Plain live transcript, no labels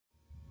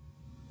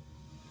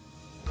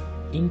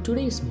In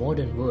today's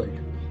modern world,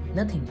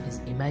 nothing is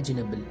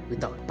imaginable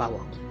without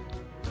power.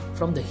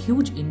 From the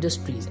huge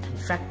industries and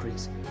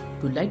factories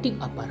to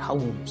lighting up our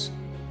homes,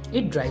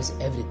 it drives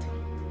everything.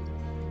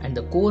 And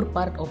the core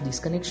part of these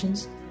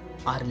connections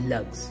are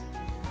lugs.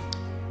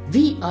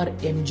 We are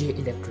MJ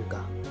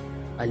Electrica,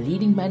 a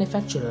leading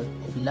manufacturer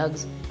of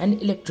lugs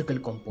and electrical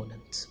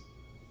components.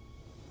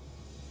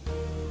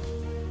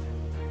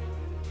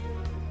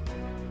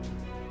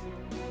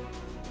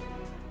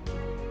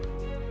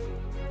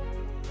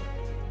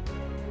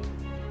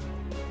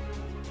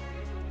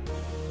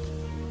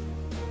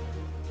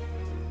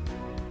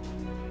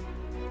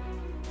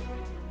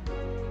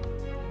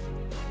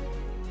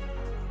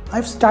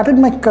 I've started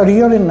my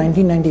career in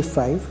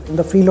 1995 in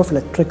the field of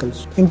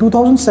electricals. In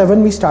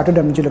 2007, we started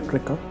MJ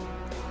Electrica.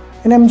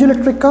 In MJ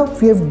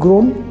Electrica, we have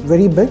grown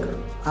very big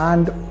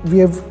and we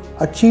have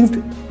achieved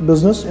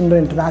business in the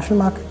international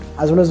market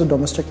as well as the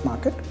domestic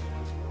market.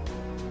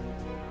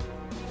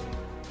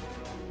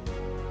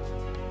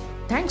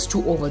 Thanks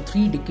to over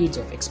 3 decades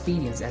of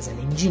experience as an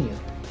engineer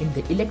in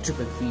the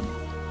electrical field,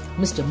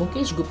 Mr.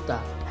 Mukesh Gupta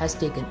has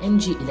taken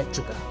MJ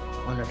Electrica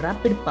on a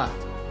rapid path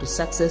to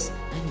success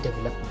and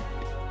development.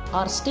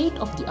 Our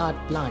state-of-the-art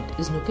plant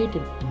is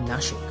located in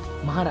Nashik,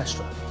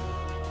 Maharashtra.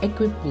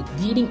 Equipped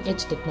with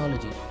leading-edge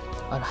technology,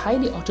 our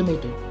highly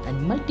automated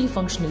and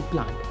multifunctional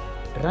plant,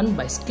 run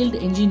by skilled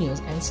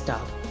engineers and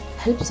staff,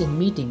 helps in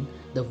meeting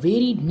the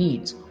varied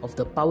needs of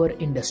the power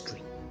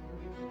industry.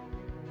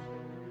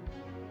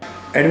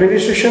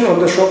 Administration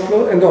on the shop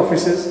floor and the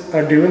offices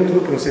are driven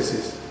through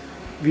processes.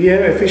 We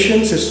have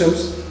efficient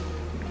systems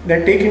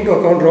that take into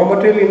account raw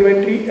material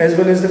inventory as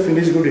well as the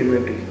finished good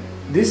inventory.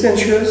 This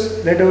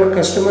ensures that our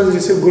customers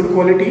receive good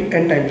quality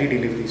and timely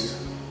deliveries.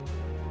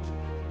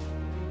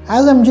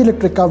 As MJ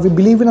Electrica, we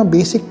believe in our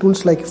basic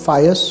tools like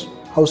fires,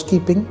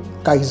 housekeeping,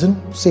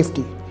 Kaizen,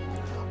 safety.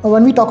 Now,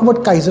 when we talk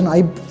about Kaizen,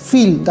 I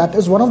feel that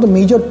is one of the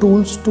major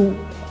tools to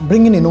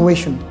bring in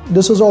innovation.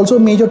 This is also a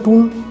major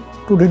tool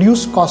to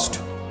reduce cost,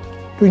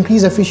 to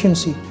increase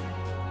efficiency,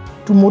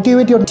 to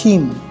motivate your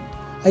team.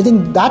 I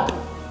think that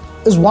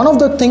is one of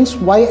the things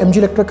why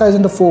MJ Electrica is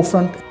in the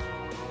forefront.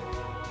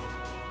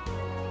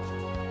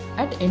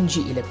 At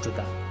MJ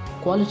Electrica,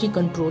 quality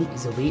control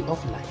is a way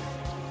of life.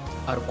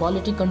 Our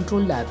quality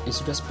control lab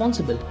is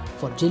responsible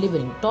for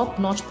delivering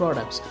top-notch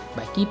products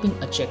by keeping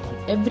a check on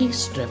every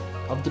step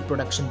of the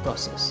production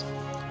process,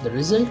 the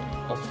result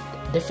of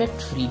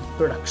defect-free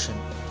production.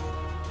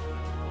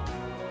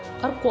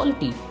 Our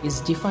quality is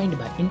defined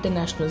by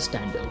international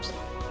standards.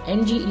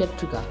 MJ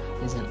Electrica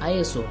is an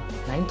ISO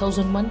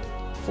 9001,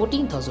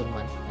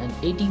 14001 and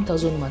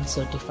 18001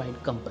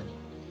 certified company.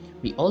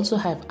 We also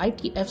have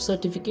ITF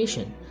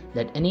certification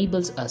that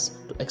enables us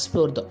to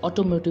explore the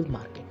automotive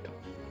market.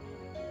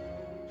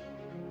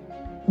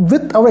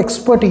 With our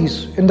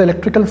expertise in the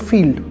electrical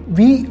field,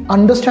 we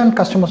understand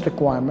customers'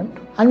 requirement,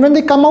 and when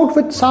they come out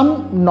with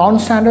some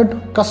non-standard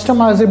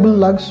customizable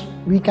lugs,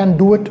 we can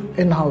do it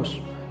in-house.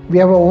 We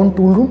have our own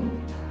tool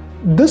room.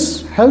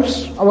 This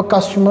helps our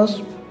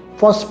customers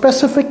for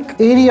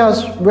specific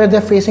areas where they're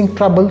facing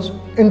troubles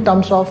in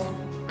terms of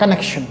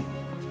connection.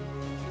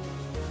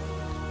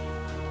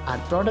 Our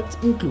products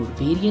include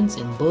variants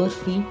in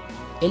burr-free,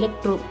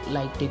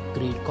 electrolytic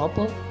grade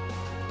copper,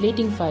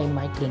 plating 5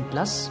 micron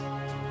plus,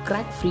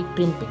 crack-free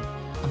crimping,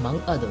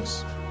 among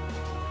others.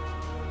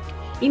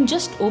 In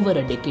just over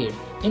a decade,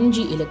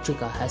 MJ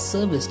Electrica has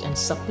serviced and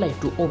supplied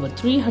to over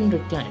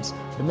 300 clients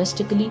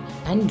domestically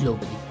and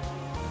globally.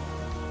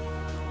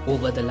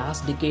 Over the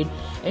last decade,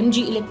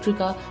 MJ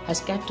Electrica has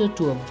catered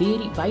to a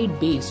very wide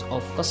base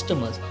of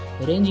customers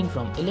ranging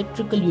from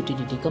electrical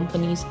utility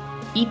companies,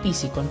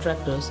 EPC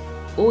contractors,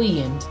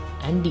 OEMs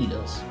and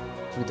dealers.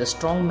 With a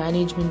strong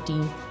management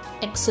team,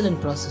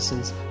 excellent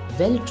processes,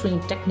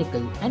 well-trained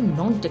technical and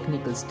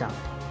non-technical staff,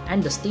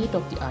 and the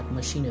state-of-the-art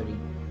machinery,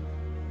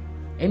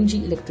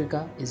 MJ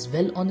Electrica is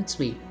well on its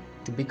way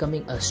to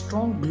becoming a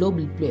strong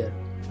global player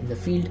in the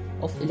field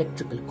of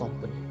electrical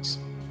components.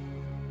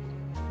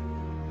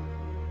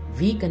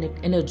 We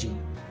connect energy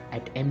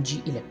at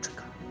MJ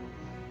Electrica.